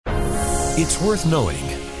It's worth knowing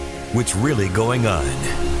what's really going on.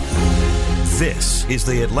 This is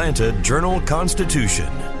the Atlanta Journal-Constitution.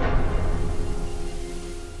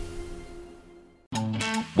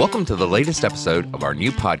 Welcome to the latest episode of our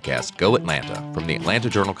new podcast, Go Atlanta, from the Atlanta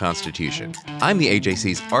Journal-Constitution. I'm the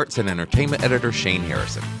AJC's Arts and Entertainment Editor, Shane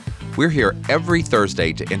Harrison. We're here every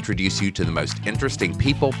Thursday to introduce you to the most interesting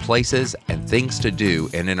people, places, and things to do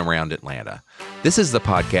in and around Atlanta. This is the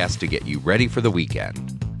podcast to get you ready for the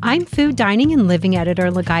weekend. I'm food, dining, and living editor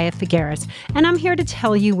Lagaya Figueres, and I'm here to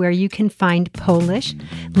tell you where you can find Polish,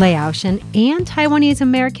 Laotian, and Taiwanese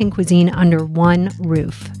American cuisine under one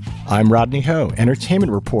roof. I'm Rodney Ho,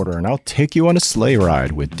 entertainment reporter, and I'll take you on a sleigh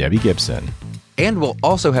ride with Debbie Gibson. And we'll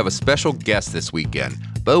also have a special guest this weekend,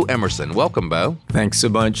 Bo Emerson. Welcome, Bo. Thanks so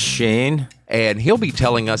much, Shane. And he'll be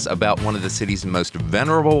telling us about one of the city's most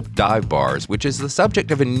venerable dive bars, which is the subject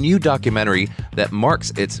of a new documentary that marks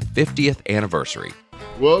its 50th anniversary.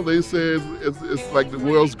 Well, they say it's like the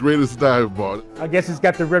world's greatest dive bar. I guess it's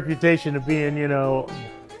got the reputation of being,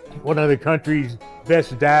 one of the country's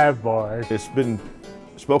best dive bars. It's been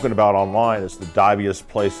spoken about online as the diviest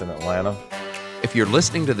place in Atlanta. If you're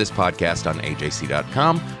listening to this podcast on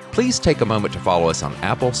AJC.com, please take a moment to follow us on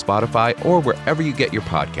Apple, Spotify, or wherever you get your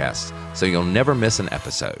podcasts so you'll never miss an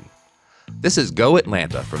episode. This is Go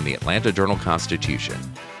Atlanta from the Atlanta Journal-Constitution.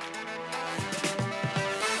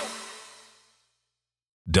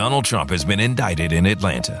 Donald Trump has been indicted in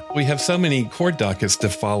Atlanta. We have so many court dockets to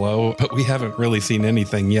follow, but we haven't really seen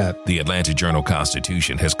anything yet. The Atlanta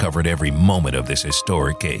Journal-Constitution has covered every moment of this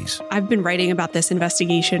historic case. I've been writing about this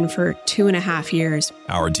investigation for 2.5 years.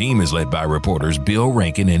 Our team is led by reporters Bill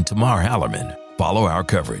Rankin and Tamar Hallerman. Follow our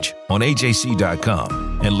coverage on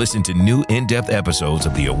AJC.com and listen to new in-depth episodes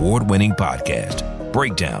of the award-winning podcast,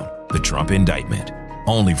 Breakdown, the Trump Indictment,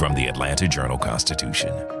 only from the Atlanta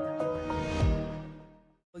Journal-Constitution.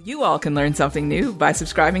 You all can learn something new by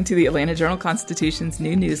subscribing to the Atlanta Journal-Constitution's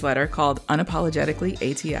new newsletter called Unapologetically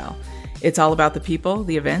ATL. It's all about the people,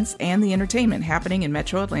 the events, and the entertainment happening in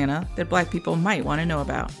Metro Atlanta that Black people might want to know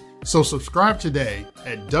about. So subscribe today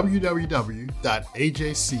at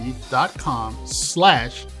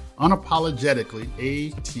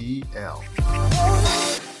www.ajc.com/unapologeticallyatl.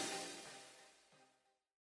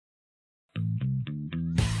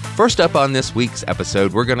 First up on this week's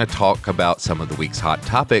episode, we're going to talk about some of the week's hot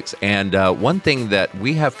topics. And one thing that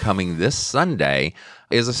we have coming this Sunday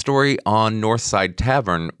is a story on Northside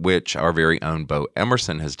Tavern, which our very own Bo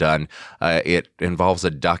Emerson has done. It involves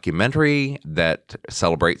a documentary that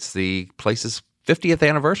celebrates the place's 50th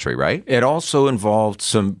anniversary, right? It also involved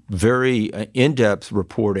some very in-depth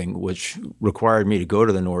reporting, which required me to go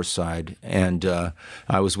to the North Side, and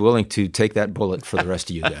I was willing to take that bullet for the rest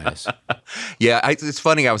of you guys. Yeah, it's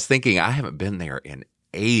funny. I was thinking I haven't been there in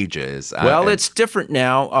ages. Well, it's different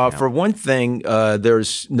now. For one thing,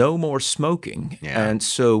 there's no more smoking. Yeah. And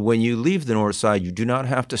so when you leave the North Side, you do not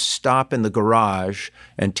have to stop in the garage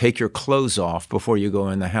and take your clothes off before you go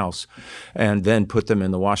in the house and then put them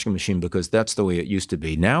in the washing machine, because that's the way it used to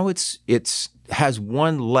be. Now it's has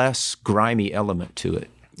one less grimy element to it.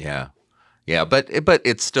 Yeah. Yeah, but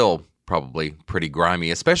it's still probably pretty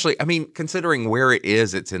grimy, especially, considering where it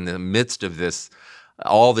is. It's in the midst of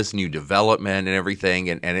all this new development and everything,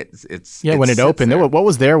 and it's when it opened, what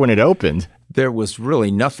was there when it opened? There was really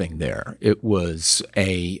nothing there. It was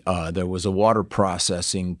there was a water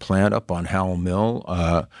processing plant up on Howell Mill.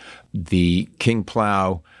 The King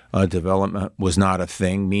Plow development was not a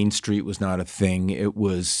thing. Mean Street was not a thing. It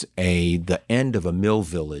was the end of a mill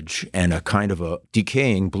village and a kind of a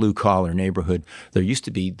decaying blue-collar neighborhood. There used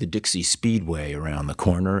to be the Dixie Speedway around the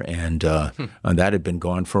corner, and that had been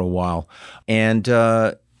gone for a while. And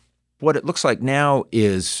what it looks like now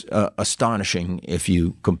is astonishing if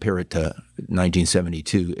you compare it to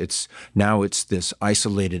 1972. It's this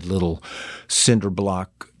isolated little cinder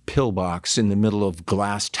block pillbox in the middle of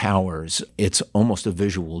glass towers. It's almost a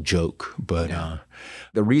visual joke, but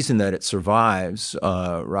the reason that it survives,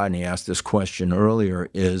 Rodney asked this question earlier,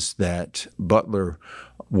 is that Butler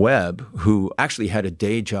Webb, who actually had a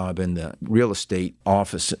day job in the real estate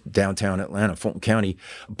office downtown Atlanta, Fulton County,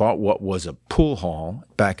 bought what was a pool hall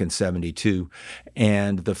back in 72,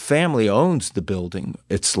 and the family owns the building.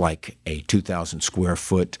 It's like a 2,000 square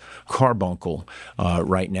foot carbuncle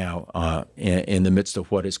right now in the midst of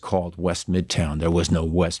what is called West Midtown. There was no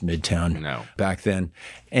West Midtown back then.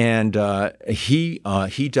 And he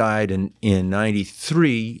died in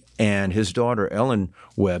 93, and his daughter, Ellen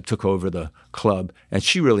Webb, took over the club, and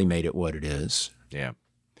she really made it what it is. Yeah.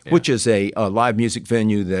 Which is a live music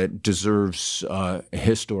venue that deserves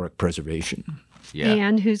historic preservation. Yeah.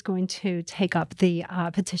 And who's going to take up the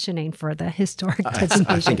petitioning for the historic designation?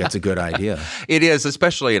 I think that's a good idea. It is,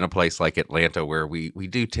 especially in a place like Atlanta where we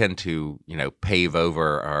do tend to, pave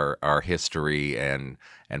over our history and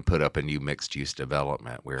put up a new mixed-use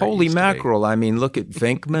development. Where Holy mackerel. I mean, look at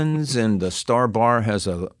Venkman's, and the Star Bar has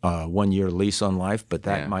a 1-year lease on life, but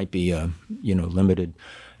that might be, limited.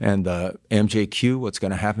 And the MJQ, what's going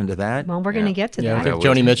to happen to that? Well, we're going to get to that. I think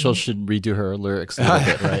Joni Mitchell should redo her lyrics a little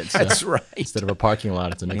bit, right? So That's right. Instead of a parking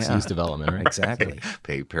lot, it's a mixed-use development, right? Exactly.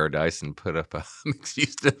 Pay Paradise and put up a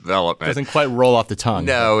mixed-use development. Doesn't quite roll off the tongue.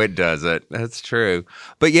 No, it doesn't. That's true.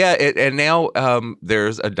 But yeah, and now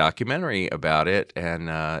there's a documentary about it, and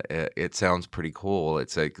it sounds pretty cool.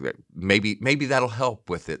 It's like maybe that'll help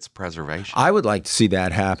with its preservation. I would like to see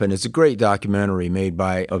that happen. It's a great documentary made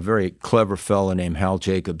by a very clever fellow named Hal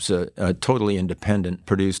Jacobs, totally independent,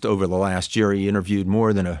 produced over the last year. He interviewed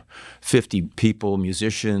more than 50 people,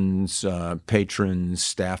 musicians, patrons,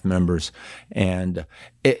 staff members. And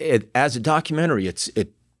as a documentary,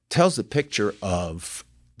 it tells the picture of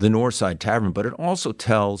the Northside Tavern, but it also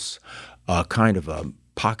tells kind of a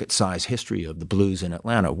pocket-sized history of the blues in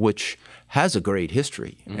Atlanta, which has a great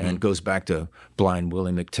history and goes back to Blind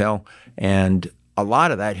Willie McTell. And a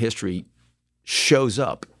lot of that history shows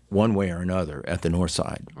up one way or another at the North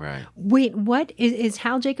Side. Right. Wait, what is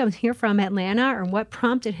Hal Jacobs here from Atlanta, or what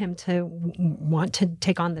prompted him to want to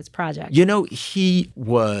take on this project? He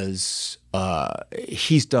was,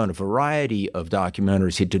 he's done a variety of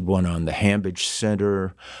documentaries. He did one on the Hambidge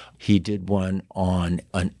Center. He did one on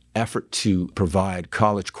an effort to provide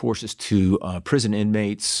college courses to prison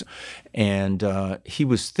inmates. And he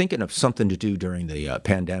was thinking of something to do during the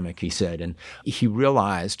pandemic, he said. And he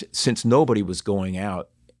realized, since nobody was going out,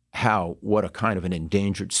 what a kind of an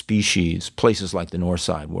endangered species places like the North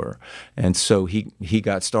Side were. And so he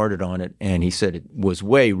got started on it, and he said it was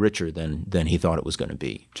way richer than he thought it was going to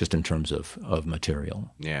be, just in terms of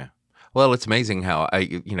material. Yeah. Well, it's amazing how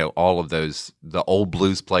all of those, the old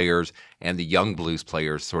blues players and the young blues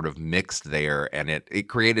players sort of mixed there, and it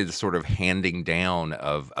created a sort of handing down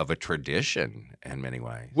of a tradition in many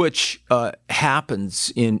ways. Which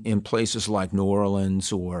happens in places like New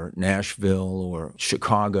Orleans or Nashville or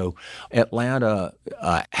Chicago. Atlanta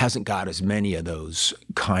hasn't got as many of those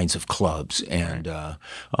kinds of clubs, and a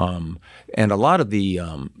lot of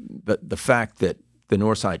the fact that the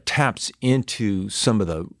North Side taps into some of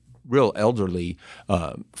the real elderly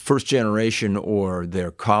first generation or their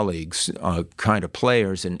colleagues kind of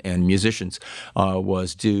players and musicians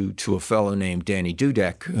was due to a fellow named Danny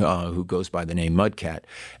Dudek, who goes by the name Mudcat.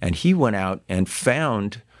 And he went out and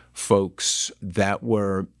found folks that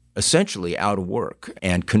were essentially out of work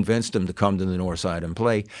and convinced them to come to the North Side and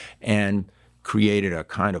play, and created a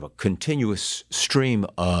kind of a continuous stream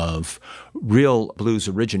of real blues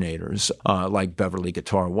originators like Beverly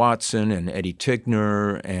Guitar Watson and Eddie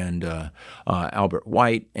Tigner and Albert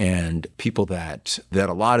White, and people that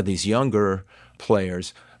a lot of these younger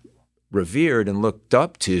players revered and looked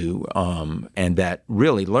up to, and that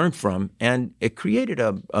really learned from, and it created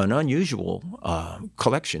an unusual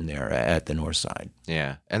collection there at the North Side.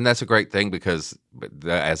 Yeah, and that's a great thing, because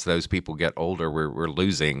as those people get older, we're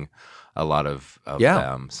losing a lot of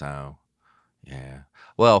them. So, yeah.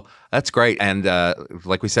 Well, that's great. And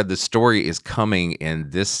like we said, the story is coming in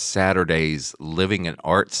this Saturday's Living and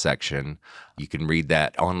Art section. You can read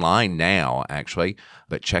that online now, actually,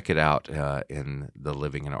 but check it out in the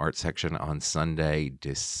Living and Art section on Sunday,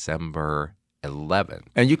 December 11th.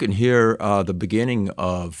 And you can hear the beginning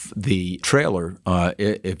of the trailer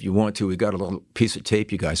if you want to. We got a little piece of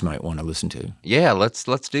tape you guys might want to listen to. Yeah, let's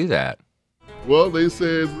do that. Well, they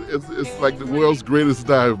say it's like the world's greatest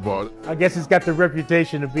dive bar. I guess it's got the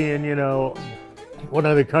reputation of being, one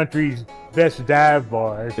of the country's best dive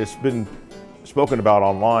bars. It's been spoken about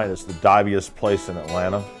online as the diviest place in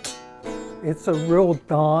Atlanta. It's a real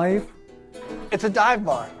dive. It's a dive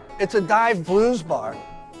bar. It's a dive blues bar.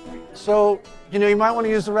 So, you might want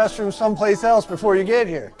to use the restroom someplace else before you get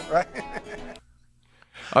here, right?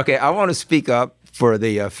 Okay, I want to speak up for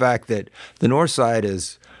the fact that the North Side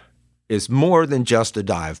is more than just a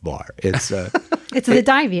dive bar. It's it's the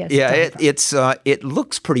diviest. Yeah, it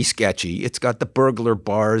looks pretty sketchy. It's got the burglar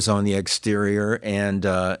bars on the exterior, and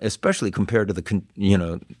especially compared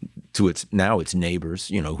to to its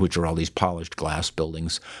neighbors, which are all these polished glass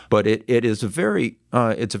buildings. But it is a very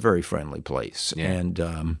it's a very friendly place. Yeah.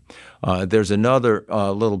 And there's another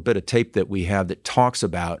little bit of tape that we have that talks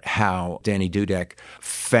about how Danny Dudek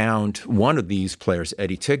found one of these players,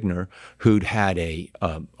 Eddie Tigner, who'd had a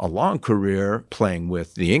long career playing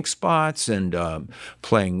with the Ink Spots and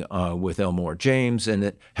playing with Elmore James, and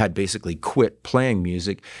it had basically quit playing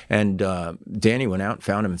music. And Danny went out and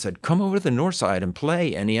found him and said, "Come over to the North Side and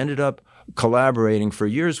play." And he ended up collaborating for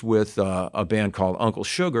years with a band called Uncle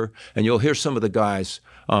Sugar, and you'll hear some of the guys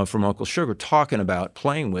from Uncle Sugar talking about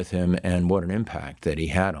playing with him and what an impact that he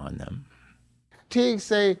had on them. Tig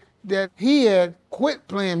say that he had quit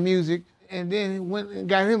playing music and then he went and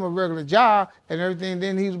got him a regular job and everything.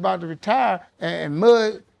 Then he was about to retire, and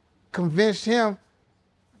Mud convinced him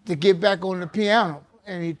to get back on the piano,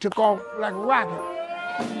 and he took off like a rocket.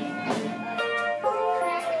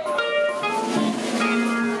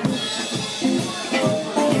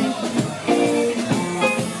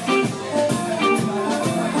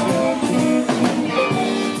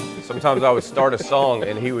 Sometimes I would start a song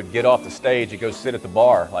and he would get off the stage and go sit at the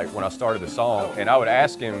bar, like when I started the song, and I would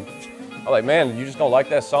ask him, I'm like, "Man, you just don't like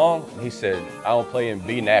that song?" And he said, "I don't play in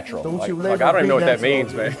B natural." Like I don't even know what that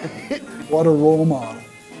means, man. What a role model.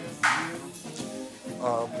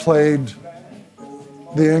 Played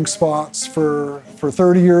the Ink Spots for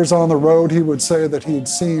 30 years on the road. He would say that he'd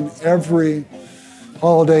seen every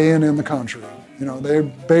Holiday Inn in the country. You know, they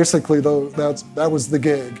basically, that was the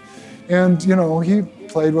gig. And, you know, he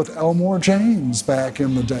played with Elmore James back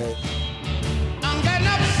in the day. I'm getting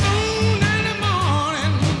up soon in the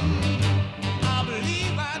morning. I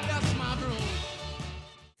believe I dust my broom.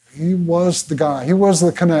 He was the guy. He was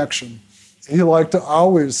the connection. He liked to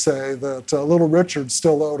always say that Little Richard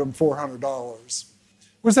still owed him $400.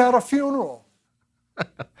 Was at a funeral.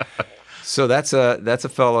 So that's a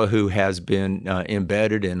fellow who has been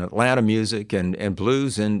embedded in Atlanta music and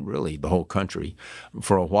blues and really the whole country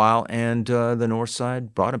for a while, and the North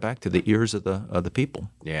Side brought it back to the ears of the people.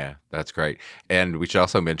 Yeah, that's great. And we should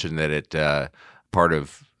also mention that it part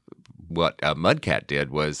of what Mudcat did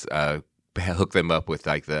was hook them up with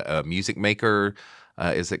like the Music Maker.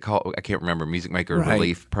 Is it called? I can't remember. Music Maker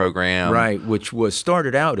Relief Program, right? Which was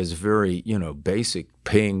started out as very, basic,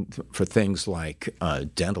 paying for things like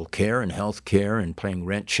dental care and health care, and paying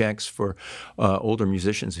rent checks for older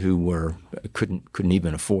musicians who couldn't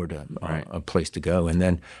even afford a place to go, and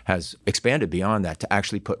then has expanded beyond that to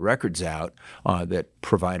actually put records out that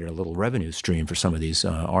provided a little revenue stream for some of these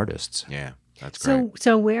artists. Yeah. That's great.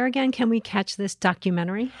 So where again can we catch this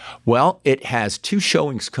documentary? Well, it has 2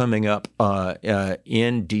 showings coming up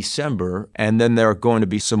in December, and then there are going to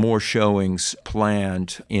be some more showings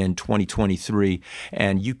planned in 2023,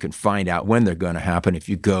 and you can find out when they're going to happen if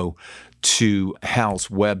you go to Hal's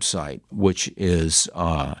website, which is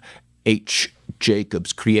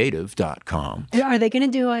hjacobscreative.com. Are they going to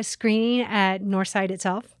do a screening at Northside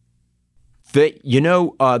itself?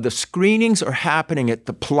 The screenings are happening at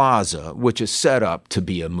the Plaza, which is set up to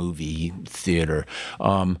be a movie theater.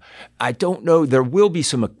 I don't know. There will be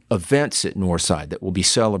some events at Northside that will be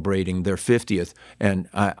celebrating their 50th. And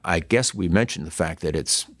I guess we mentioned the fact that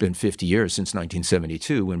it's been 50 years since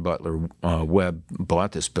 1972 when Butler Webb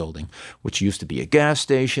bought this building, which used to be a gas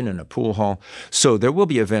station and a pool hall. So there will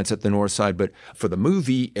be events at the Northside. But for the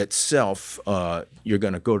movie itself, you're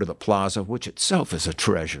going to go to the Plaza, which itself is a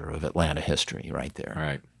treasure of Atlanta history right there.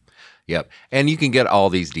 Right. Yep. And you can get all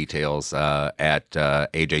these details at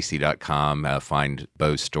ajc.com. Find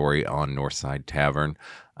Beau's story on Northside Tavern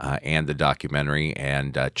and the documentary,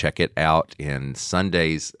 and check it out in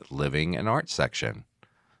Sunday's Living and Art section.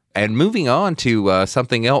 And moving on to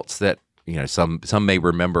something else that some may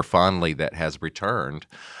remember fondly that has returned,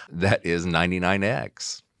 that is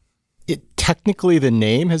 99X. Technically, the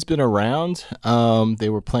name has been around. They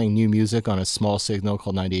were playing new music on a small signal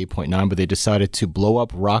called 98.9, but they decided to blow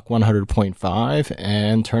up Rock 100.5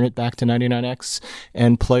 and turn it back to 99X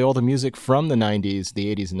and play all the music from the 90s,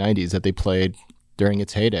 the 80s and 90s that they played during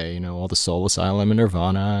its heyday. All the Soul Asylum and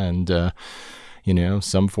Nirvana and,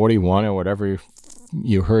 Sum 41 or whatever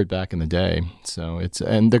you heard back in the day. So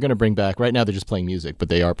and they're going to bring back, right now they're just playing music, but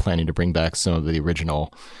they are planning to bring back some of the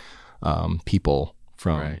original people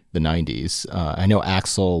from the 90s. I know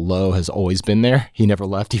Axl Lowe has always been there. He never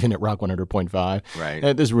left, even at Rock 100.5. Right.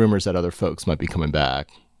 And there's rumors that other folks might be coming back.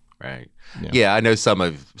 Right. Yeah, I know some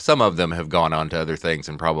of them have gone on to other things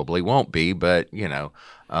and probably won't be, but in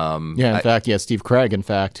fact, Steve Craig,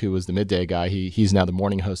 who was the midday guy, he's now the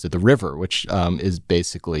morning host at The River, which is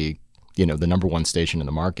basically, the number one station in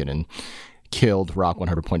the market, and killed Rock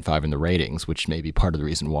 100.5 in the ratings, which may be part of the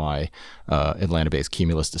reason why Atlanta-based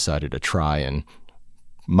Cumulus decided to try and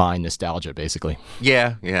mine nostalgia, basically.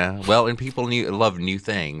 Yeah. Well, and people love new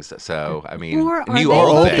things. So I mean, Or are new they or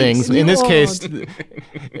old old things. things.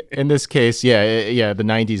 In this case, yeah, the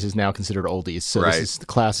 90s is now considered oldies. So Right. this is the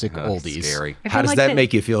classic oldies. Scary. I How feel does like that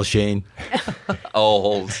make you feel, Shane?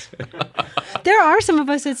 Old. There are some of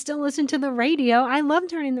us that still listen to the radio. I love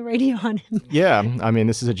turning the radio on. Yeah, I mean,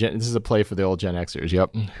 this is a play for the old Gen Xers.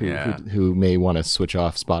 Yep, who may want to switch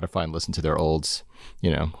off Spotify and listen to their olds.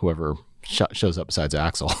 Whoever shows up besides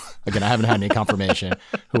Axel. Again, I haven't had any confirmation.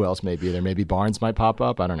 Who else may be there? Maybe Barnes might pop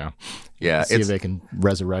up. I don't know. Yeah, see if they can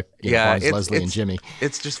resurrect Barnes, Leslie, and Jimmy.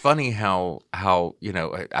 It's just funny how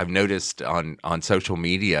I've noticed on social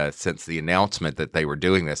media since the announcement that they were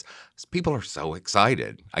doing this, people are so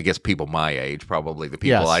excited. I guess people my age, probably the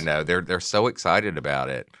people I know, they're so excited about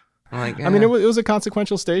it. I mean, it was a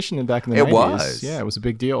consequential station back in the 90s. It was. Yeah, it was a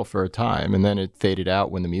big deal for a time. And then it faded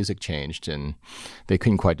out when the music changed and they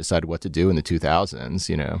couldn't quite decide what to do in the 2000s,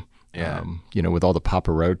 Yeah. With all the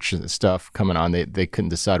Papa Roach stuff coming on, they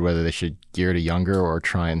couldn't decide whether they should gear to younger or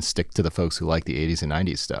try and stick to the folks who like the 80s and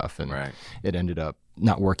 90s stuff. And it ended up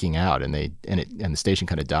not working out, and the station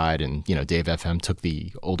kind of died. And Dave FM took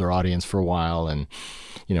the older audience for a while, and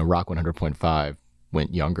Rock 100.5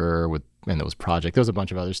 went younger and there was Project. There was a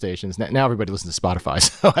bunch of other stations. Now everybody listens to Spotify,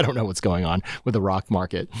 so I don't know what's going on with the rock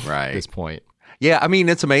market at this point. Yeah, I mean,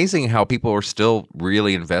 it's amazing how people are still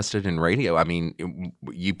really invested in radio. I mean,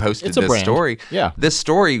 you posted this story. Yeah. This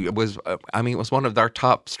story was, it was one of our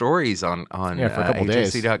top stories on for a couple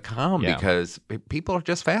days. AJC.com because people are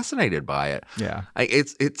just fascinated by it. Yeah.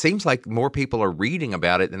 It seems like more people are reading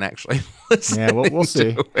about it than actually listening. Yeah, we'll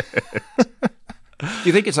see. Do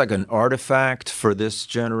you think it's like an artifact for this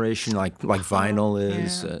generation, like vinyl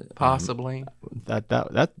is? Possibly.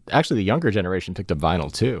 That actually the younger generation picked up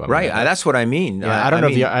vinyl too. That's what I mean. Yeah, I don't know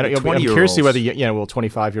if I'm curious to see whether will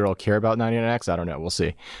 25-year-old care about 99X? I don't know. We'll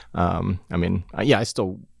see. I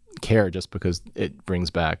still care just because it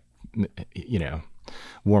brings back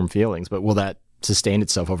warm feelings. But will that sustain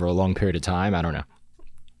itself over a long period of time? I don't know.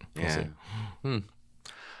 We'll see.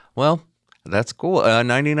 Well. That's cool.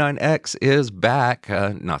 99X is back.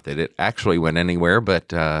 Not that it actually went anywhere,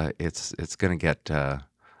 but it's going to get a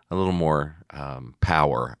little more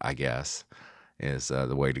power, I guess, is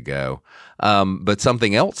the way to go. But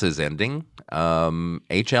something else is ending.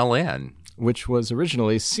 HLN. Which was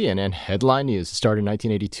originally CNN headline news. It started in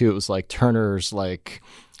 1982. It was like Turner's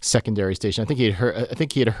secondary station. I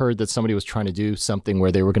think he had heard that somebody was trying to do something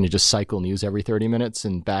where they were going to just cycle news every 30 minutes.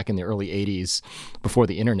 And back in the early 80s, before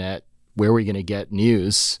the internet, where were we going to get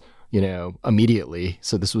news, immediately?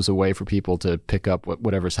 So this was a way for people to pick up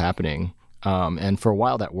whatever's happening. And for a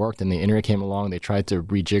while that worked, and the internet came along. They tried to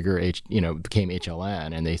rejigger, became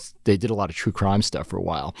HLN, and they did a lot of true crime stuff for a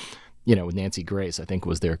while. With Nancy Grace, I think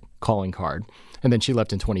was their calling card. And then she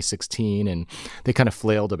left in 2016, and they kind of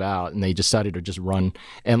flailed about, and they decided to just run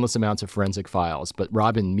endless amounts of forensic files. But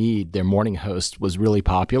Robin Meade, their morning host, was really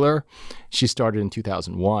popular. She started in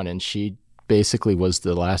 2001, and she basically was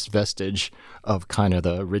the last vestige of kind of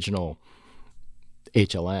the original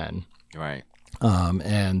HLN. Right.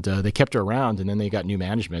 And they kept her around, and then they got new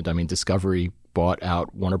management. I mean, Discovery bought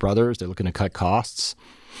out Warner Brothers. They're looking to cut costs.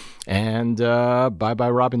 And bye-bye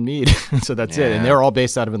Robin Meade. So that's it. And they're all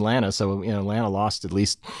based out of Atlanta. So, Atlanta lost at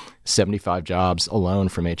least 75 jobs alone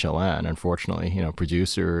from HLN, unfortunately.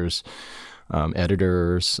 Producers,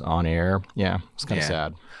 editors, on air. Yeah, it's kind of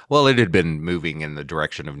sad. Well, it had been moving in the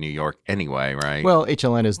direction of New York anyway, right? Well,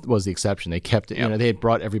 HLN was the exception. They kept it. They had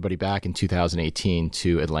brought everybody back in 2018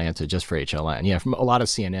 to Atlanta just for HLN. Yeah, from a lot of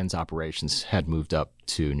CNN's operations had moved up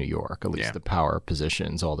to New York. At least the power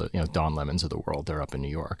positions, all the Don Lemons of the world, they're up in New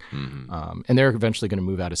York. Mm-hmm. And they're eventually going to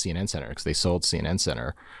move out of CNN Center because they sold CNN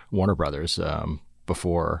Center, Warner Brothers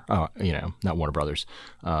before. Not Warner Brothers,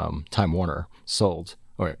 Time Warner sold.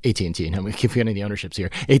 Or AT&T, and we keep forgetting the ownerships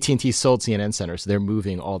here. AT&T sold CNN Center, so they're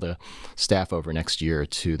moving all the staff over next year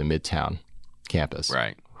to the Midtown campus.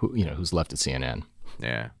 Right. Who's left at CNN.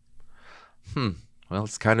 Yeah. Well,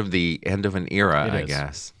 it's kind of the end of an era, I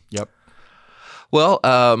guess. Yep. Well,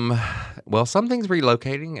 some things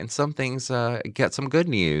relocating and some things get some good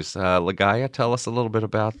news. Ligaya, tell us a little bit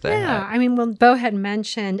about that. Yeah, Bo had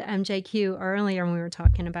mentioned MJQ earlier when we were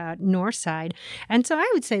talking about Northside, and so I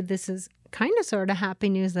would say this is kind of sort of happy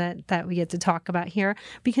news that we get to talk about here,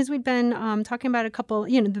 because we've been talking about a couple,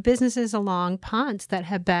 the businesses along Ponce that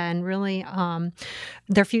have been really,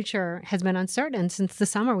 their future has been uncertain since the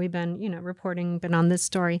summer. We've been, been on this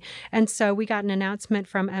story. And so we got an announcement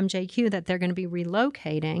from MJQ that they're going to be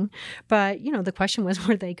relocating. But, the question was,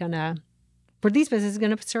 were they going to were these businesses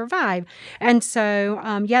going to survive? And so,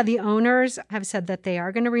 the owners have said that they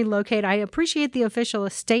are going to relocate. I appreciate the official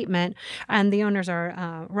statement, and the owners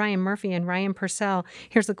are Ryan Murphy and Ryan Purcell.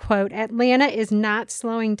 Here's a quote: "Atlanta is not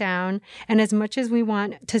slowing down, and as much as we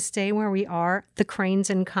want to stay where we are, the cranes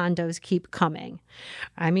and condos keep coming."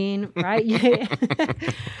 I mean, right?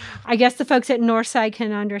 I guess the folks at Northside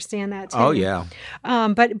can understand that too. Oh, yeah.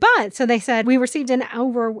 But so they said, "We received an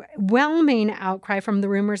overwhelming outcry from the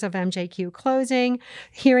rumors of MJQ closing.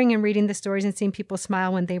 Hearing and reading the stories and seeing people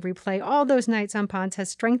smile when they replay all those nights on Ponce has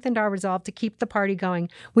strengthened our resolve to keep the party going.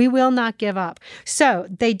 We will not give up." So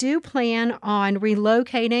they do plan on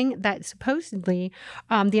relocating. That supposedly,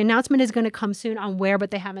 the announcement is going to come soon on where,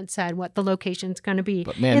 but they haven't said what the location is going to be.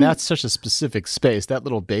 But man, that's such a specific space. That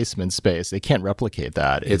little basement space, they can't replicate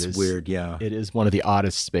that. It's weird, yeah. It is one of the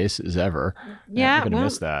oddest spaces ever. Yeah, we're gonna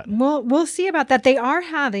miss that. We'll see about that. They are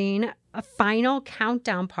having a final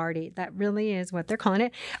countdown party. That really is what they're calling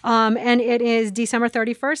it. And it is December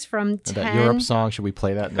 31st from 10. That Europe song, should we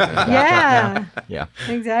play that? Yeah. Yeah.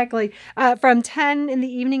 Exactly. From 10 in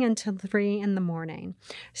the evening until 3 in the morning.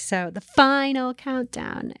 So the final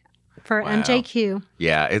countdown for MJQ.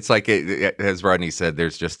 Yeah, it's like, as Rodney said,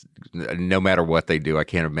 there's just, no matter what they do, I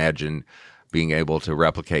can't imagine being able to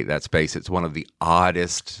replicate that space. It's one of the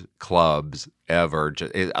oddest clubs ever,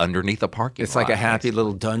 underneath a parking lot. It's like a happy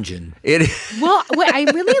little dungeon. It is. Well, I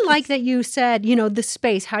really like that you said, the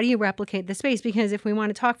space. How do you replicate the space? Because if we want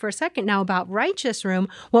to talk for a second now about Righteous Room,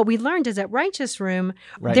 what we learned is that Righteous Room,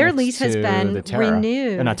 their lease has been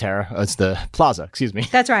renewed. Not Terra, it's the Plaza, excuse me.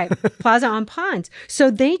 That's right, Plaza on Ponce. So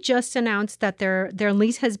they just announced that their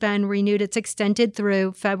lease has been renewed. It's extended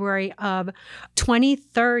through February of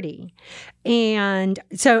 2030. And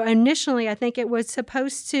so initially, I think it was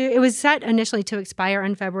set initially to expire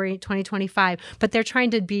in February 2025, but they're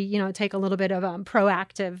trying to be, take a little bit of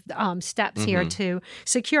proactive steps here to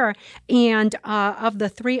secure. And of the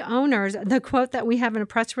 3 owners, the quote that we have in a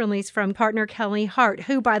press release from partner Kelly Hart,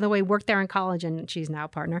 who, by the way, worked there in college, and he's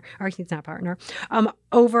not partner.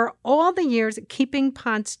 Over all the years, keeping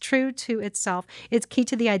Ponce true to itself is key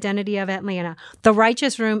to the identity of Atlanta. The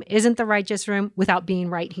Righteous Room isn't the Righteous Room without being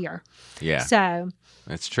right here. Yeah. So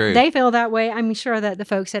that's true. They feel that way. I'm sure that the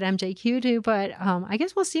folks at MJQ do, but I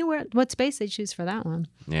guess we'll see what space they choose for that one.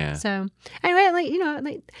 Yeah. So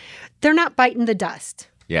anyway, they're not biting the dust.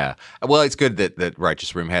 Yeah. Well, it's good that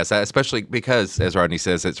Righteous Room has that, especially because, as Rodney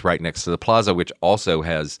says, it's right next to the Plaza, which also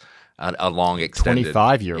has a long extended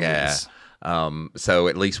 25-year lease. So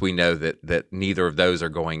at least we know that neither of those are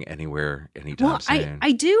going anywhere anytime soon.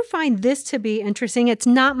 I do find this to be interesting. It's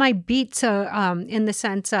not my beat, so in the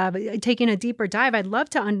sense of taking a deeper dive. I'd love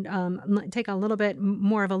to take a little bit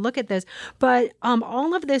more of a look at this. But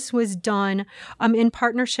all of this was done in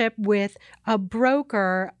partnership with a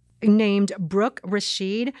broker named Brooke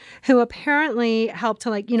Rashid, who apparently helped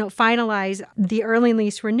to finalize the early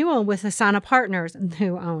lease renewal with Asana Partners,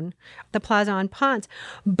 who own the Plaza on Ponce.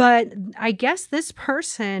 But I guess this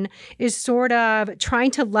person is sort of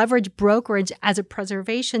trying to leverage brokerage as a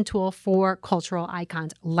preservation tool for cultural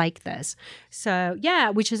icons like this. So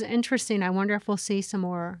yeah, which is interesting. I wonder if we'll see some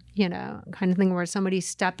more, kind of thing where somebody's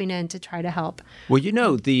stepping in to try to help. Well,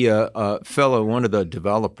 the fellow, one of the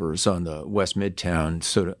developers on the West Midtown,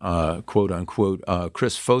 sort of quote unquote,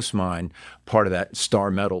 Chris Fosmine, part of that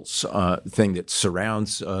Star Metals thing that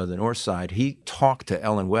surrounds the North Side, he talked to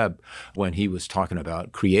Ellen Webb when he was talking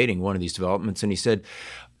about creating one of these developments, and he said,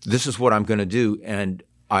 "This is what I'm going to do, and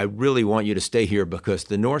I really want you to stay here because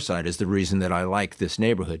the North Side is the reason that I like this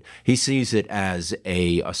neighborhood." He sees it as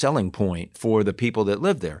a selling point for the people that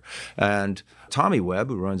live there. And Tommy Webb,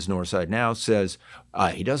 who runs Northside now, says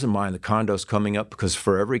he doesn't mind the condos coming up because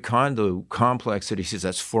for every condo complex that he sees,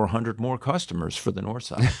 that's 400 more customers for the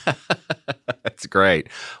Northside. That's great.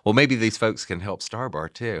 Well, maybe these folks can help Star Bar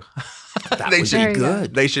too. That would be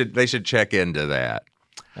good. They should check into that.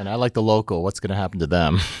 And I like the local. What's going to happen to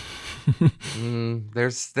them?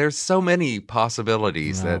 There's so many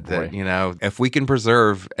possibilities that if we can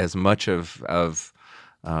preserve as much of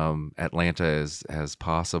Atlanta as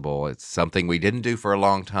possible, it's something we didn't do for a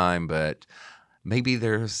long time, but maybe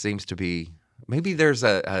there's a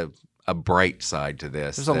bright side to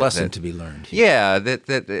this. There's a lesson to be learned. Yeah,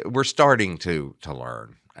 that we're starting to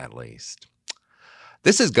learn at least.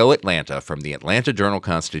 This is Go Atlanta from the Atlanta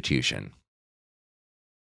Journal-Constitution.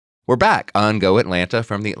 We're back on Go Atlanta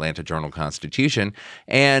from the Atlanta Journal-Constitution.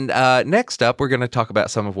 And next up, we're going to talk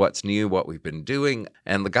about some of what's new, what we've been doing.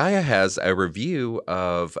 And Ligaya has a review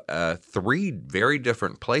of 3 very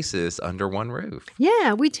different places under one roof.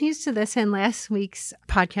 Yeah, we teased to this in last week's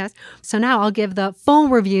podcast. So now I'll give the full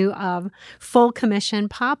review of Full Commission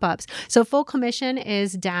pop-ups. So Full Commission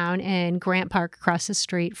is down in Grant Park across the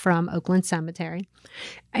street from Oakland Cemetery.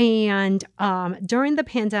 And during the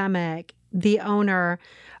pandemic, the owner,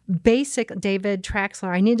 David Traxler,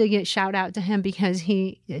 I need to get shout out to him because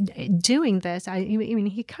doing this, I mean,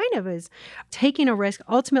 he kind of is taking a risk.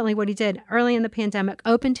 Ultimately, what he did early in the pandemic,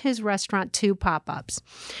 opened his restaurant 2 pop-ups.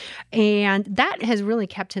 And that has really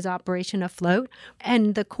kept his operation afloat.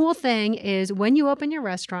 And the cool thing is when you open your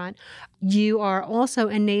restaurant, you are also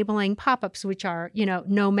enabling pop-ups, which are,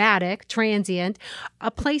 nomadic, transient,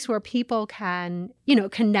 a place where people can,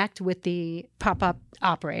 connect with the pop-up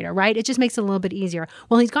operator, right? It just makes it a little bit easier.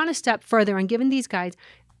 Well, he's gone a step further and given these guys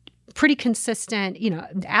pretty consistent,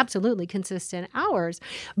 absolutely consistent hours.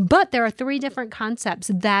 But there are 3 different concepts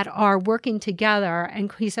that are working together. And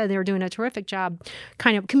he said they were doing a terrific job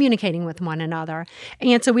kind of communicating with one another.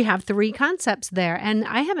 And so we have 3 concepts there. And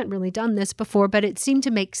I haven't really done this before, but it seemed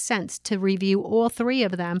to make sense to review all 3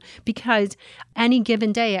 of them because any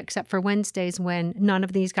given day, except for Wednesdays when none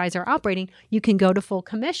of these guys are operating, you can go to Full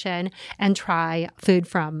Commission and try food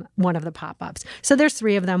from one of the pop-ups. So there's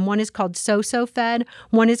 3 of them. One is called So Fed.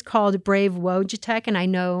 One is called Brave Wojtek, and I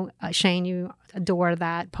know, Shane, you adore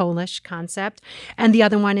that Polish concept. And the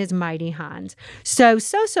other one is Mighty Hans. So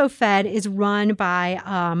Fed is run by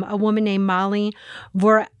a woman named Molly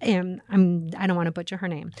I don't want to butcher her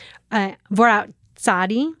name,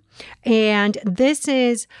 Voratsadi, and this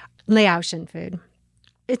is Laotian food.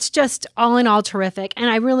 It's just all in all terrific.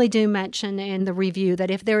 And I really do mention in the review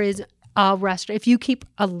that if there is a restaurant, if you keep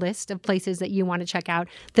a list of places that you want to check out,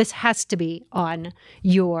 this has to be on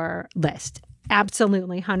your list.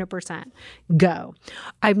 Absolutely, 100%. Go.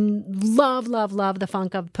 I love the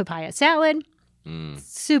funk of papaya salad.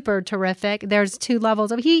 Super terrific. There's 2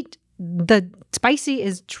 levels of heat. The spicy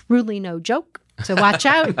is truly no joke. So watch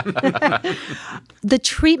out. The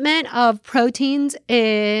treatment of proteins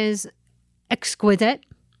is exquisite.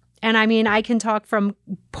 And I mean, I can talk from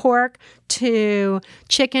pork to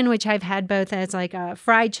chicken, which I've had both as like a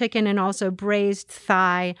fried chicken and also braised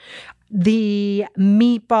thigh, the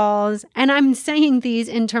meatballs. And I'm saying these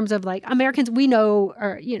in terms of like Americans, we know,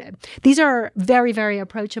 or, these are very, very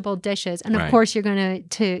approachable dishes. And of course, you're going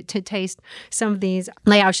to taste some of these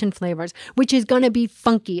Laotian flavors, which is going to be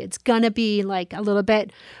funky. It's going to be like a little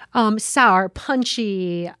bit sour,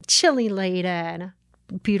 punchy, chili laden.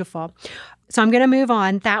 Beautiful. So I'm going to move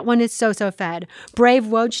on. That one is So Fed. Brave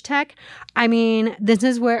Wojtek. I mean, this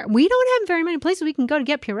is where we don't have very many places we can go to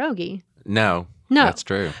get pierogi. No, that's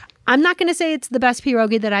true. I'm not going to say it's the best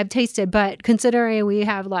pierogi that I've tasted, but considering we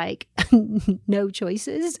have like no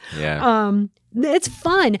choices, it's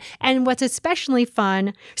fun. And what's especially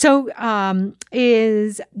fun,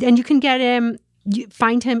 is, and you can get him, you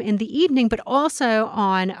find him in the evening, but also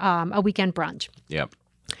on a weekend brunch. Yep.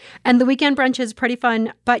 And the weekend brunch is pretty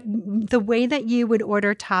fun, but the way that you would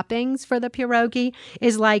order toppings for the pierogi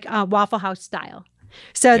is like Waffle House style.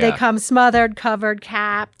 So they come smothered, covered,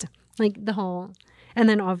 capped, like the whole, and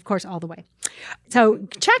then of course all the way. So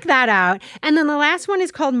check that out. And then the last one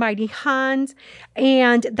is called Mighty Hans,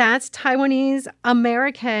 and that's Taiwanese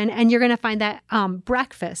American, and you're going to find that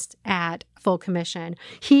breakfast at Full Commission.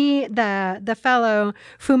 The fellow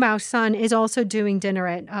Fu Mao Sun is also doing dinner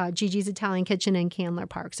at Gigi's Italian Kitchen in Candler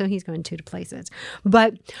Park, so he's going 2 places.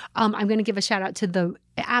 But I'm going to give a shout out to the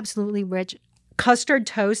absolutely rich custard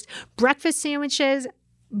toast breakfast sandwiches.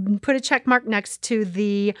 Put a check mark next to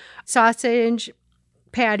the sausage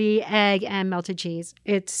patty, egg, and melted cheese.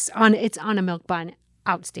 It's on a milk bun.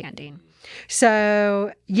 Outstanding.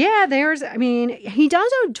 So he does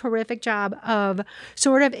a terrific job of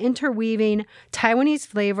sort of interweaving Taiwanese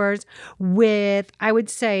flavors with, I would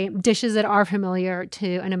say, dishes that are familiar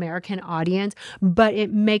to an American audience, but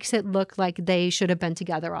it makes it look like they should have been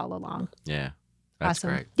together all along. Yeah, that's awesome.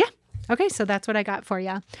 Great. Yeah. Okay, so that's what I got for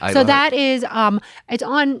you. So that is, it's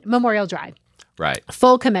on Memorial Drive. Right.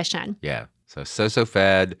 Full Commission. Yeah. So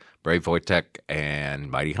Fed, Brave Wojtek,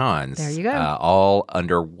 and Mighty Hans. There you go. All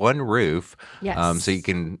under one roof. Yes. So you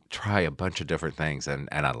can try a bunch of different things, and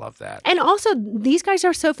I love that. And also, these guys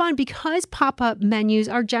are so fun because pop-up menus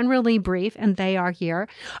are generally brief, and they are here.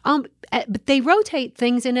 But they rotate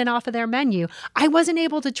things in and off of their menu. I wasn't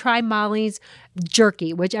able to try Molly's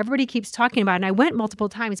jerky, which everybody keeps talking about, and I went multiple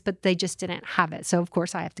times, but they just didn't have it. So, of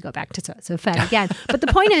course, I have to go back to So Fed again. But the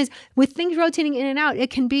point is, with things rotating in and out, it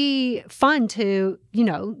can be fun to,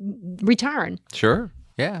 return. Sure.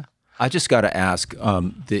 Yeah. I just got to ask,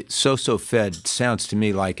 the So-So Fed sounds to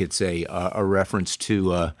me like it's a reference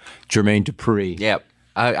to Jermaine Dupri. Yep.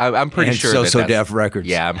 I'm pretty sure So-So Def Records.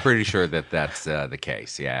 Yeah, I'm pretty sure that's the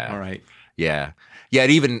case. Yeah. All right. Yeah. Yeah.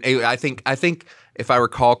 I think if I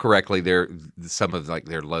recall correctly, some of like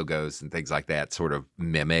their logos and things like that sort of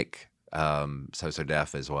mimic So-So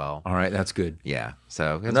Def as well. All right, that's good. Yeah.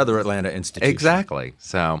 So another Atlanta institution. Exactly.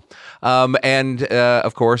 So, and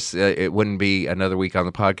of course, it wouldn't be another week on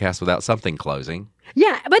the podcast without something closing.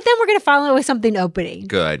 Yeah, but then we're going to follow with something opening.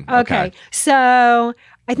 Good. Okay. So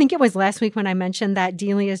I think it was last week when I mentioned that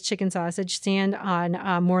Delia's Chicken Sausage Stand on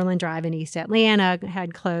Moreland Drive in East Atlanta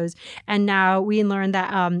had closed. And now we learned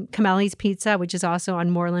that Camelli's Pizza, which is also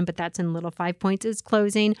on Moreland, but that's in Little Five Points, is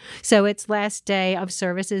closing. So its last day of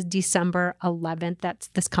service is December 11th. That's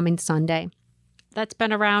this coming Sunday. That's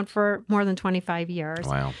been around for more than 25 years.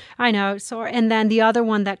 Wow. I know. So, and then the other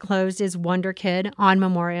one that closed is Wonder Kid on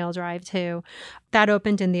Memorial Drive, too. That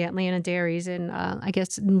opened in the Atlanta Dairies in, I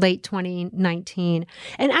guess, late 2019.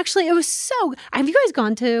 And actually, it was so... Have you guys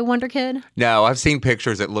gone to Wonder Kid? No, I've seen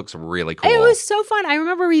pictures. It looks really cool. It was so fun. I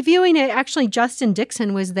remember reviewing it. Actually, Justin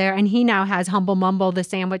Dixon was there, and he now has Humble Mumble, the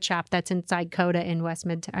sandwich shop that's inside Coda in West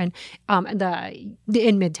Midtown,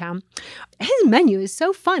 in Midtown. His menu is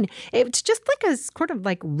so fun. It's just like a sort of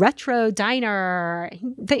like retro diner.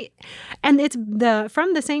 And it's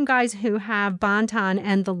from the same guys who have Bonton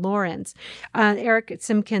and the Lawrence. Eric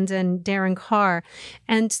Simpkins and Darren Carr.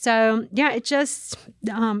 And so, yeah, it just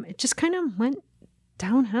kind of went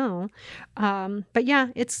downhill. But yeah,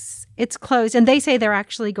 it's closed. And they say they're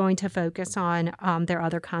actually going to focus on their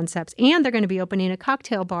other concepts. And they're going to be opening a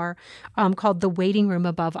cocktail bar called The Waiting Room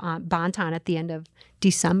above Bonton at the end of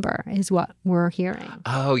December is what we're hearing.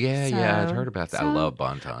 Oh, yeah. I've heard about that. I love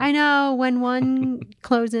Bonton. I know. When one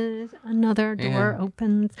closes, another door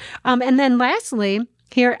opens. And then lastly...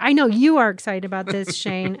 Here, I know you are excited about this,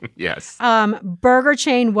 Shane. Yes. Burger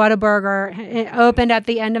chain Whataburger. It opened at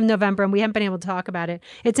the end of November, and we haven't been able to talk about it.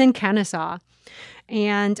 It's in Kennesaw.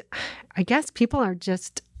 And I guess people are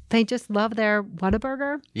they just love their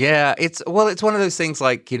Whataburger. Yeah, it's one of those things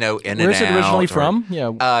like, In-N-Out. Where's it originally from?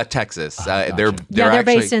 Yeah. Texas. Gotcha. They're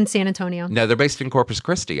actually based in San Antonio. No, they're based in Corpus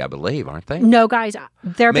Christi, I believe, aren't they? No, guys,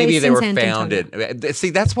 they're Maybe based they in were San founded. Antonio. See,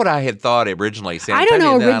 that's what I had thought originally. San I don't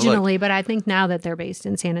Antonio, know originally, but I think now that they're based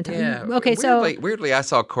in San Antonio. Yeah. Okay, weirdly, I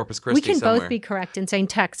saw Corpus Christi we can somewhere. both be correct in saying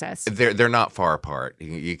Texas. They're not far apart.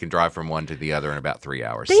 You can drive from one to the other in about 3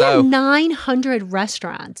 hours. They have 900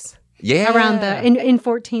 restaurants. Yeah. Around in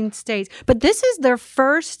 14 states. But this is their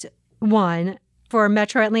first one for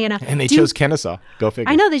Metro Atlanta. And they chose Kennesaw. Go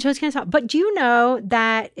figure. I know they chose Kennesaw. But do you know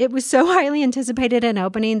that it was so highly anticipated in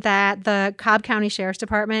opening that the Cobb County Sheriff's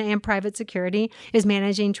Department and private security is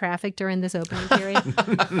managing traffic during this opening period?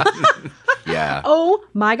 Yeah. Oh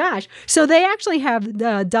my gosh. So they actually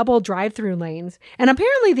have double drive-through lanes. And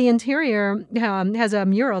apparently the interior has a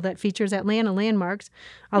mural that features Atlanta landmarks,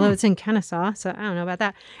 although it's in Kennesaw, so I don't know about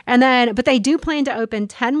that. But they do plan to open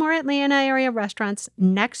 10 more Atlanta area restaurants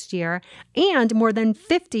next year and more than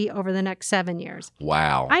 50 over the next 7 years.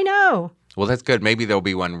 Wow. I know. Well, that's good. Maybe there'll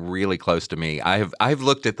be one really close to me. I've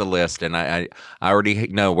looked at the list, and I already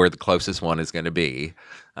know where the closest one is going to be.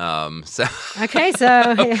 Okay,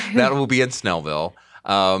 so that will be in Snellville.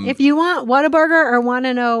 If you want Whataburger or want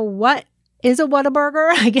to know what is a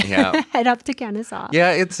Whataburger, I guess head up to Kennesaw.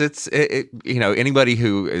 Yeah, it's anybody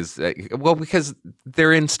who is because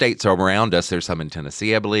they're in states around us. There's some in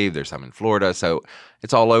Tennessee, I believe. There's some in Florida, so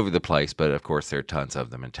it's all over the place. But of course, there are tons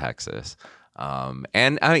of them in Texas.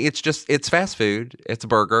 And it's fast food. It's a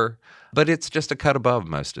burger, but it's just a cut above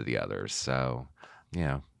most of the others. So,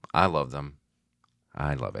 I love them.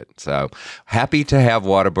 I love it. So happy to have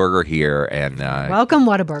Whataburger here, and welcome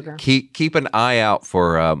Whataburger. Keep an eye out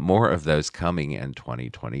for more of those coming in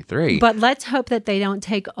 2023. But let's hope that they don't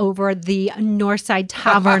take over the Northside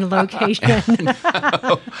Tavern location.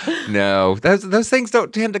 No, those things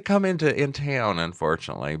don't tend to come in town,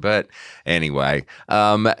 unfortunately. But anyway,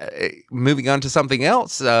 moving on to something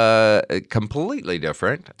else completely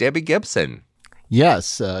different. Debbie Gibson.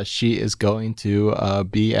 Yes, she is going to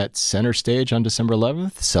be at Center Stage on December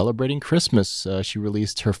 11th, celebrating Christmas. She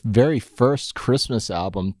released her very first Christmas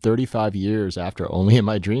album 35 years after Only in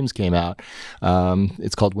My Dreams came out.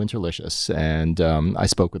 It's called Winterlicious, and I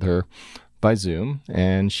spoke with her by Zoom,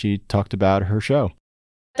 and she talked about her show.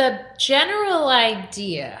 The general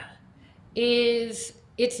idea is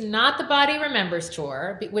it's not the Body Remembers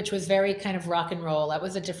tour, which was very kind of rock and roll. That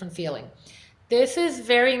was a different feeling. This is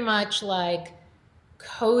very much like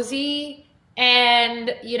cozy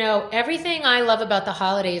And, you know, everything I love about the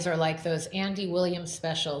holidays are like those Andy Williams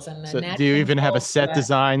specials. And So Nat do you King even have a Cole set set.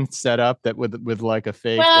 design set up that with like a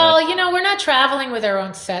fake? Well, you know, we're not traveling with our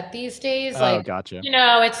own set these days. Oh, Like, gotcha. you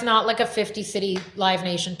know, it's not like a 50 city Live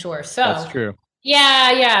Nation tour. So That's true.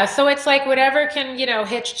 yeah. So it's like whatever can, you know,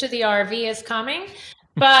 hitch to the RV is coming.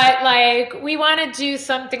 But like, we want to do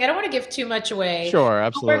something. I don't want to give too much away. Sure,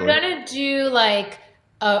 absolutely. We're going to do like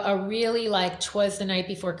a really like 'Twas the Night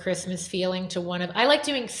Before Christmas feeling to one of, I like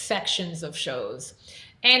doing sections of shows.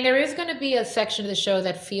 And there is going to be a section of the show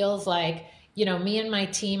that feels like, you know, me and my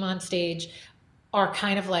team on stage are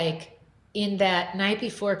kind of like in that night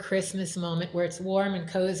before Christmas moment where it's warm and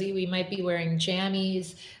cozy. We might be wearing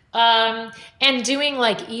jammies, and doing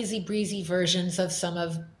like easy breezy versions of some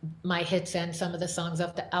of my hits and some of the songs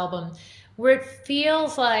off the album, where it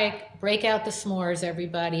feels like break out the s'mores,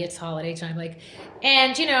 everybody, it's holiday time. Like,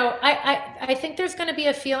 and you know, I think there's going to be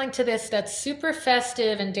a feeling to this that's super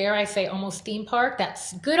festive and, dare I say, almost theme park.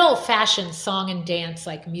 That's good old fashioned song and dance,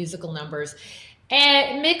 like musical numbers,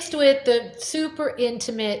 and mixed with the super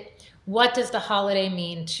intimate, what does the holiday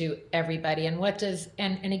mean to everybody, and what does,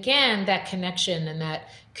 and again, that connection and that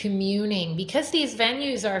communing, because these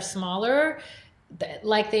venues are smaller,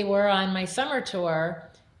 like they were on my summer tour,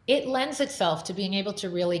 it lends itself to being able to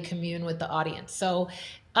really commune with the audience. So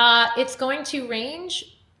it's going to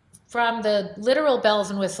range from the literal bells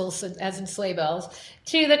and whistles, as in sleigh bells,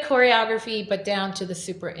 to the choreography, but down to the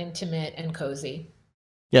super intimate and cozy.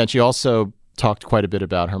 Yeah, and she also talked quite a bit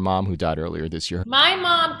about her mom who died earlier this year. My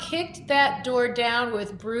mom kicked that door down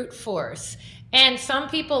with brute force. And some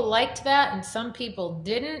people liked that and some people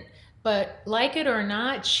didn't. But like it or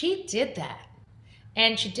not, she did that.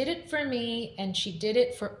 And she did it for me, and she did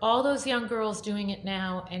it for all those young girls doing it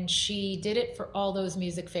now, and she did it for all those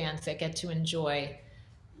music fans that get to enjoy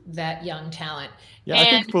that young talent. Yeah, I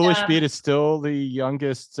think Foolish Beat is still the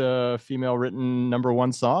youngest female written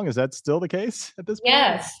 #1 song. Is that still the case at this point?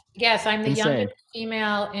 Yes, I'm the Insane. youngest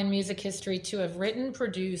female in music history to have written,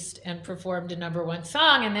 produced, and performed a #1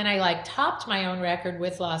 song. And then I like topped my own record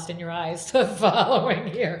with Lost in Your Eyes the following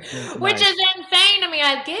year, which is insane to me.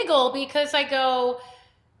 I giggle because I go,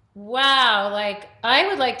 wow, like I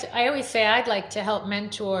always say I'd like to help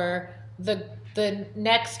mentor the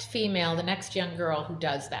next female, the next young girl who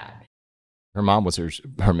does that. Her mom was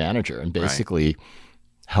her manager and basically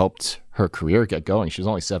helped her career get going. She was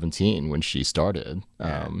only 17 when she started,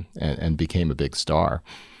 and became a big star.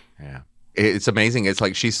 Yeah. It's amazing. It's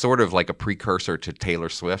like she's sort of like a precursor to Taylor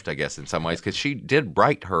Swift, I guess, in some ways, because she did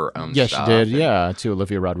write her own stuff. Yeah, she did. Yeah, to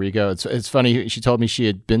Olivia Rodrigo. It's funny. She told me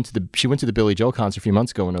she went to the Billy Joel concert a few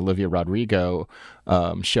months ago when Olivia Rodrigo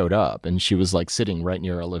showed up, and she was like sitting right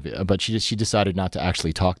near Olivia, but she decided not to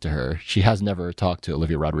actually talk to her. She has never talked to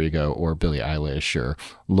Olivia Rodrigo or Billie Eilish or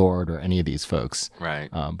Lorde or any of these folks. Right.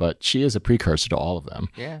 But she is a precursor to all of them.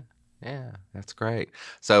 Yeah, that's great.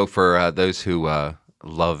 So for those who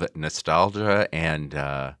love nostalgia and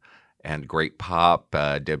great pop,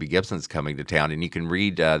 Debbie Gibson's coming to town, and you can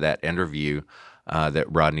read that interview that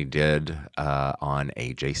Rodney did on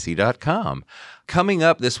AJC.com. Coming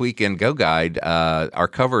up this week in Go Guide, our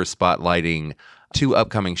cover is spotlighting 2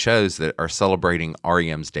 upcoming shows that are celebrating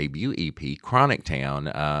REM's debut EP, Chronic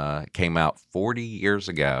Town, came out 40 years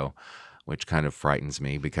ago, which kind of frightens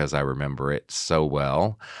me because I remember it so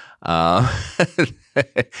well. And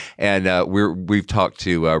we've talked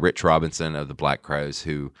to Rich Robinson of the Black Crowes,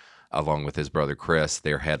 who, along with his brother Chris,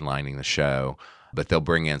 they're headlining the show. But they'll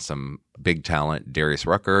bring in some big talent. Darius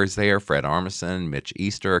Rucker is there, Fred Armisen, Mitch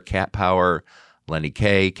Easter, Cat Power, Lenny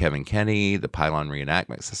Kaye, Kevin Kenny, the Pylon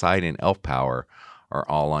Reenactment Society, and Elf Power are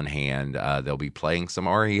all on hand. They'll be playing some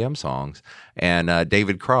REM songs. And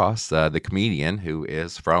David Cross, the comedian who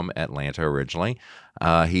is from Atlanta originally,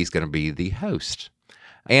 he's going to be the host.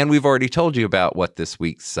 And we've already told you about what this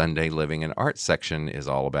week's Sunday Living and Arts section is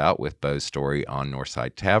all about with Bo's story on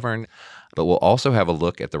Northside Tavern. But we'll also have a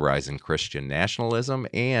look at the rise in Christian nationalism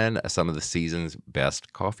and some of the season's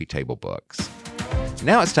best coffee table books.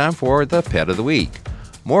 Now it's time for the Pet of the Week.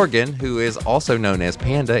 Morgan, who is also known as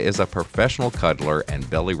Panda, is a professional cuddler and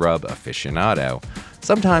belly rub aficionado.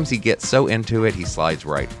 Sometimes he gets so into it he slides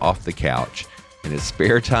right off the couch. In his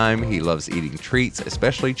spare time, he loves eating treats,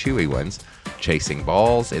 especially chewy ones, chasing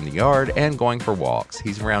balls in the yard, and going for walks.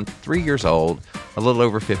 He's around 3 years old, a little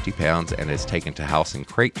over 50 pounds, and is taken to house and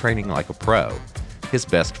crate training like a pro. His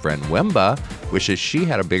best friend Wimba wishes she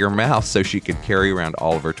had a bigger mouth so she could carry around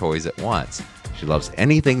all of her toys at once. She loves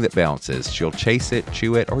anything that bounces. She'll chase it,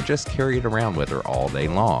 chew it, or just carry it around with her all day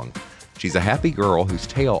long. She's a happy girl whose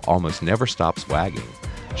tail almost never stops wagging.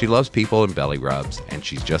 She loves people and belly rubs, and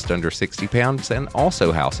she's just under 60 pounds and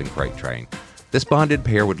also housing Freight Train. This bonded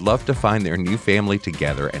pair would love to find their new family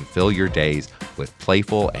together and fill your days with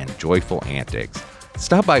playful and joyful antics.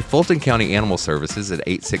 Stop by Fulton County Animal Services at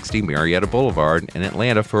 860 Marietta Boulevard in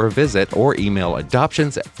Atlanta for a visit, or email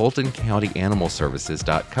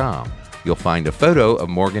adoptions@fultoncountyanimalservices.com. You'll find a photo of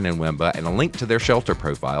Morgan and Wimba and a link to their shelter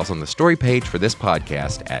profiles on the story page for this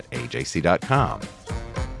podcast at ajc.com.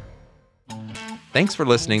 Thanks for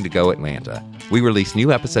listening to Go Atlanta. We release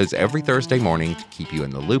new episodes every Thursday morning to keep you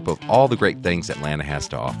in the loop of all the great things Atlanta has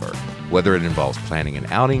to offer, whether it involves planning an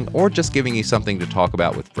outing or just giving you something to talk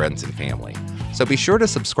about with friends and family. So be sure to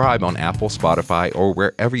subscribe on Apple, Spotify, or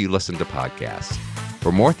wherever you listen to podcasts.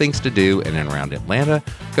 For more things to do in and around Atlanta,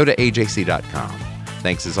 go to ajc.com.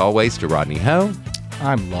 Thanks as always to Rodney Ho.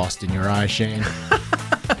 I'm lost in your eyes, Shane.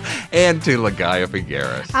 And to Lagaya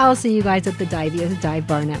Figueres. I'll see you guys at the Diviest Dive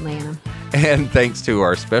Bar in Atlanta. And thanks to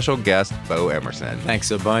our special guest, Bo Emerson.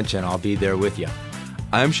 Thanks a bunch, and I'll be there with you.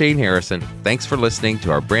 I'm Shane Harrison. Thanks for listening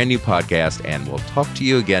to our brand new podcast, and we'll talk to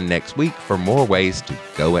you again next week for more ways to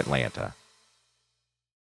go Atlanta.